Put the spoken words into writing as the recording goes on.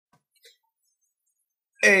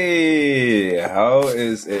Hey, how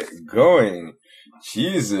is it going?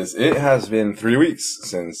 Jesus, it has been 3 weeks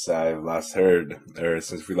since I've last heard, or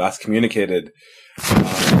since we last communicated.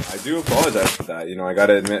 I do apologize for that. I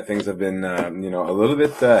gotta admit things have been, a little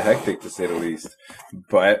bit hectic to say the least.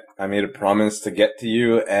 But I made a promise to get to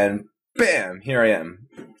you, and bam, here I am,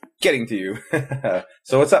 getting to you.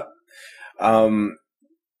 So what's up? Um,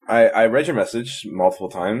 I read your message multiple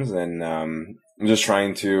times, and I'm just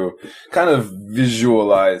trying to kind of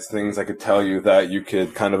visualize things I could tell you that you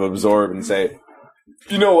could kind of absorb and say,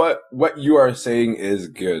 you know what you are saying is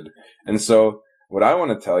good. And so what I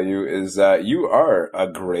want to tell you is that you are a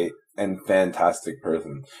great and fantastic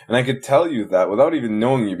person. And I could tell you that without even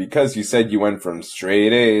knowing you because you said you went from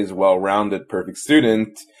straight A's, well-rounded, perfect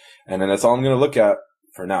student, and then that's all I'm going to look at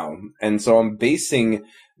for now. And so I'm basing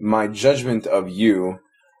my judgment of you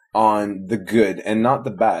on the good and not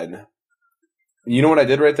the bad. You know what I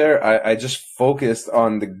did right there? I just focused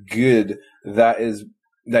on the good that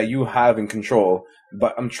you have in control,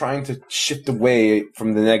 but I'm trying to shift away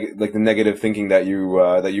from the negative thinking that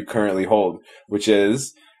you currently hold, which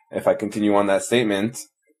is, if I continue on that statement,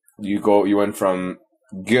 you went from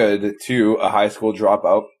good to a high school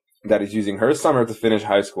dropout that is using her summer to finish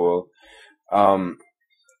high school.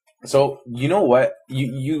 So you know what?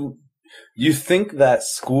 You think that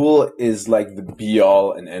school is like the be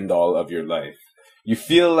all and end all of your life. You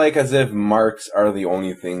feel like as if marks are the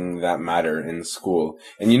only thing that matter in school.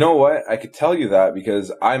 And you know what? I could tell you that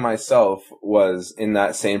because I myself was in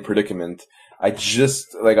that same predicament. I'm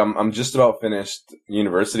just about finished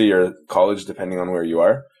university or college, depending on where you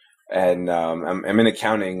are. And, I'm in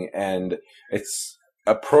accounting, and it's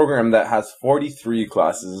a program that has 43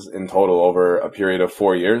 classes in total over a period of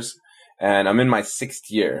 4 years. And I'm in my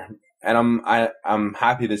sixth year. And I'm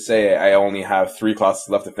happy to say I only have 3 classes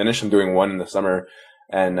left to finish. I'm doing one in the summer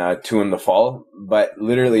and 2 in the fall. But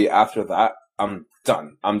literally after that, I'm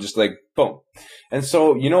done. I'm just like, boom. And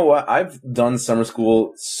so, you know what? I've done summer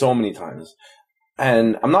school so many times.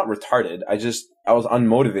 And I'm not retarded. I was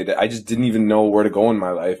unmotivated. I just didn't even know where to go in my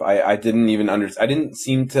life. I didn't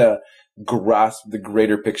seem to grasp the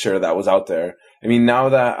greater picture that was out there. I mean, now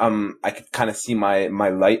that I could kind of see my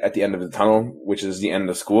light at the end of the tunnel, which is the end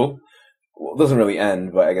of school. Well, it doesn't really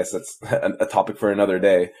end, but I guess that's a topic for another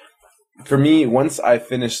day. For me, once I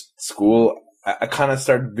finished school, I kind of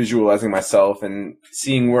started visualizing myself and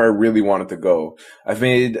seeing where I really wanted to go. I've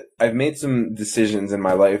made some decisions in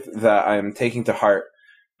my life that I'm taking to heart,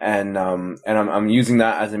 and I'm using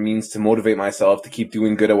that as a means to motivate myself to keep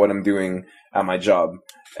doing good at what I'm doing at my job.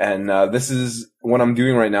 And this is what I'm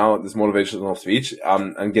doing right now, this motivational speech.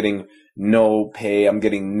 I'm getting no pay. I'm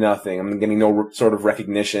getting nothing. I'm getting no sort of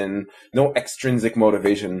recognition, no extrinsic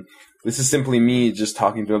motivation. This is simply me just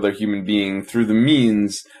talking to another human being through the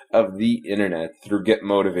means of the internet, through Get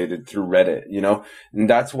Motivated, through Reddit, And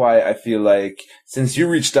that's why I feel like since you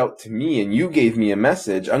reached out to me and you gave me a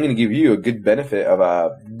message, I'm going to give you a good benefit of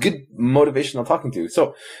a good motivational talking to.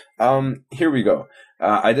 So, here we go.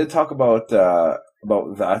 I did talk about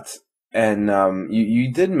that. And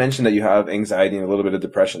you did mention that you have anxiety and a little bit of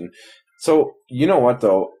depression. So you know what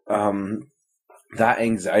though, that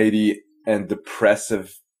anxiety and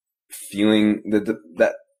depressive feeling,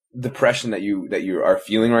 that depression that you are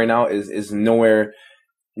feeling right now is nowhere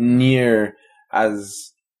near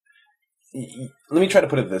as. Let me try to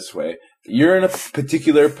put it this way: you're in a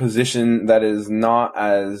particular position that is not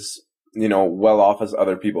as well off as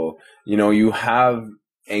other people. You have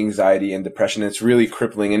anxiety and depression. It's really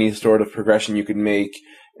crippling any sort of progression you could make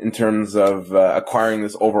in terms of acquiring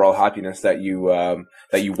this overall happiness that you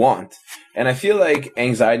want. And I feel like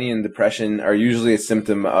anxiety and depression are usually a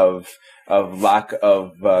symptom of lack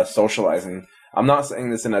of socializing. I'm not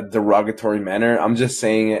saying this in a derogatory manner. I'm just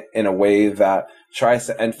saying it in a way that tries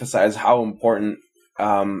to emphasize how important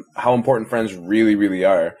friends really, really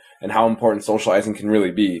are, and how important socializing can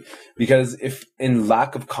really be. Because if in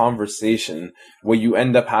lack of conversation, what you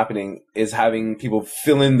end up happening is having people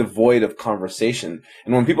fill in the void of conversation.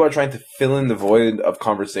 And when people are trying to fill in the void of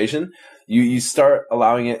conversation, you start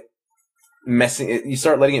allowing it you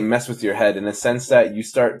start letting it mess with your head in a sense that you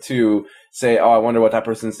start to say, oh, I wonder what that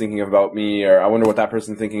person's thinking about me, or I wonder what that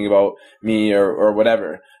person's thinking about me, or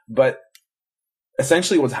whatever. But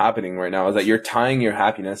essentially what's happening right now is that you're tying your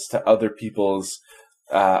happiness to other people's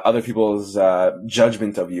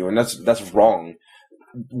judgment of you, and that's wrong.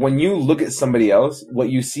 When you look at somebody else, what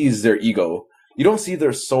you see is their ego. You don't see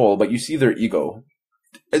their soul, but you see their ego.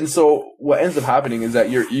 And so what ends up happening is that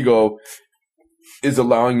your ego is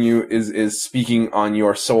allowing you, is speaking on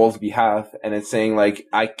your soul's behalf, and it's saying like,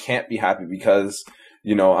 I can't be happy because,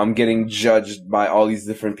 I'm getting judged by all these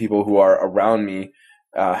different people who are around me.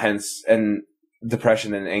 hence, and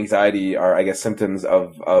depression and anxiety are, I guess, symptoms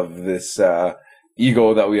of this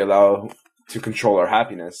ego that we allow to control our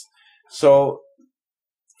happiness. So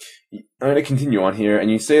I'm going to continue on here,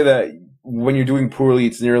 and you say that when you're doing poorly,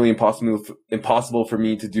 it's nearly impossible for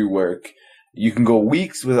me to do work. You can go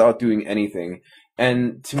weeks without doing anything.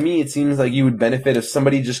 And to me, it seems like you would benefit if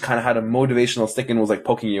somebody just kind of had a motivational stick and was like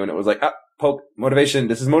poking you, and it was like, poke, motivation,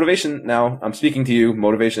 this is motivation now, I'm speaking to you,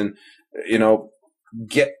 motivation,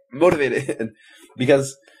 get motivated.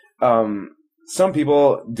 Because some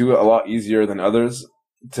people do it a lot easier than others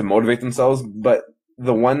to motivate themselves, but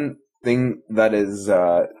the one thing that is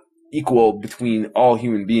equal between all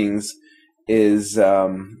human beings is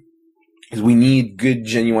we need good,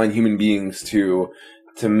 genuine human beings to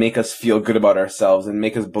make us feel good about ourselves and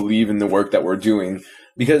make us believe in the work that we're doing.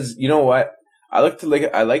 Because you know what? I like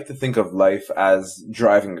to think of life as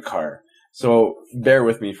driving a car. So bear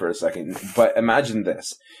with me for a second, but imagine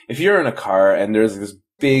this. If you're in a car and there's this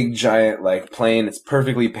big giant plane, it's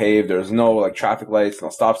perfectly paved, there's no traffic lights, no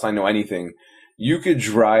stop sign, no anything. You could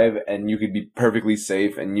drive and you could be perfectly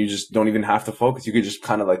safe and you just don't even have to focus. You could just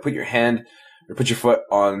kind of put your hand or put your foot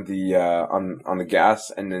on the on the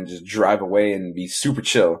gas and then just drive away and be super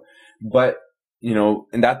chill. But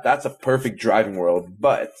and that's a perfect driving world.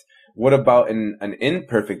 But what about in an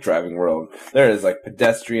imperfect driving world? There is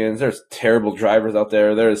pedestrians, there's terrible drivers out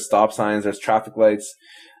there, there's stop signs, there's traffic lights.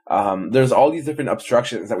 There's all these different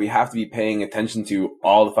obstructions that we have to be paying attention to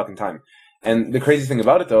all the fucking time. And the crazy thing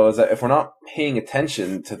about it, though, is that if we're not paying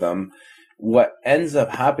attention to them, what ends up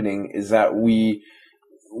happening is that we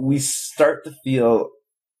start to feel,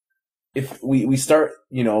 if we start,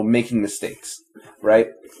 making mistakes, right?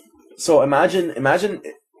 So imagine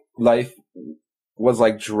life was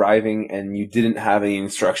like driving and you didn't have any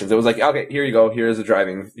instructions. It was like, okay, here you go. Here's a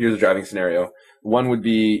driving scenario. One would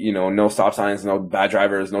be, no stop signs, no bad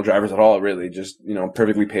drivers, no drivers at all, really. Just,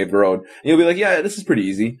 perfectly paved road. And you'll be like, yeah, this is pretty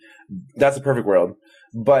easy. That's a perfect world.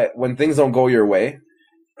 But when things don't go your way,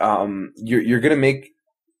 you're gonna make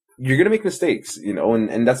mistakes,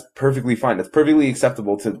 and that's perfectly fine. That's perfectly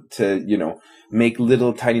acceptable to make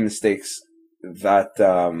little tiny mistakes that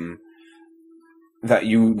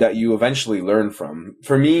you eventually learn from.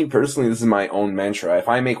 For me personally, this is my own mantra. If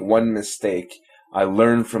I make one mistake, I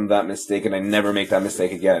learn from that mistake and I never make that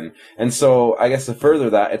mistake again. And so I guess to further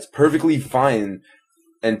that, it's perfectly fine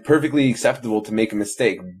and perfectly acceptable to make a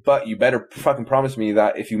mistake, but you better fucking promise me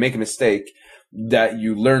that if you make a mistake, that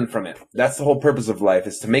you learn from it. That's the whole purpose of life,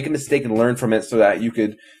 is to make a mistake and learn from it so that you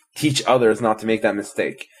could teach others not to make that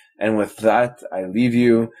mistake. And with that, I leave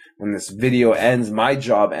you. When this video ends, my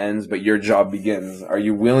job ends, but your job begins. Are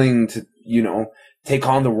you willing to, take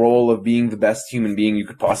on the role of being the best human being you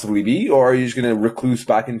could possibly be? Or are you just going to recluse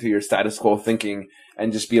back into your status quo thinking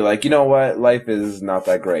and just be like, you know what? Life is not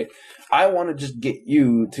that great. I want to just get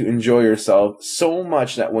you to enjoy yourself so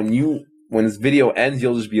much that when this video ends,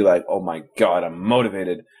 you'll just be like, oh my God, I'm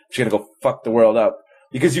motivated. I'm just going to go fuck the world up.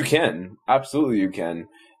 Because you can. Absolutely you can.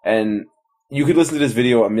 And you could listen to this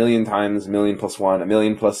video 1,000,000 times, 1,000,000 plus 1,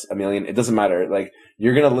 1,000,000 plus 1,000,000. It doesn't matter.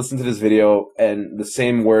 You're going to listen to this video and the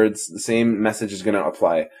same words, the same message is going to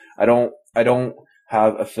apply. I don't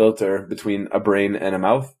have a filter between a brain and a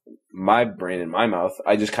mouth. My brain and my mouth,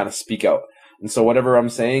 I just kind of speak out. And so whatever I'm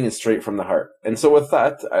saying is straight from the heart. And so with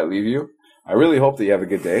that, I leave you. I really hope that you have a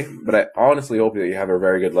good day, but I honestly hope that you have a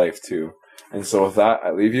very good life too. And so with that,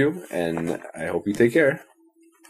 I leave you and I hope you take care.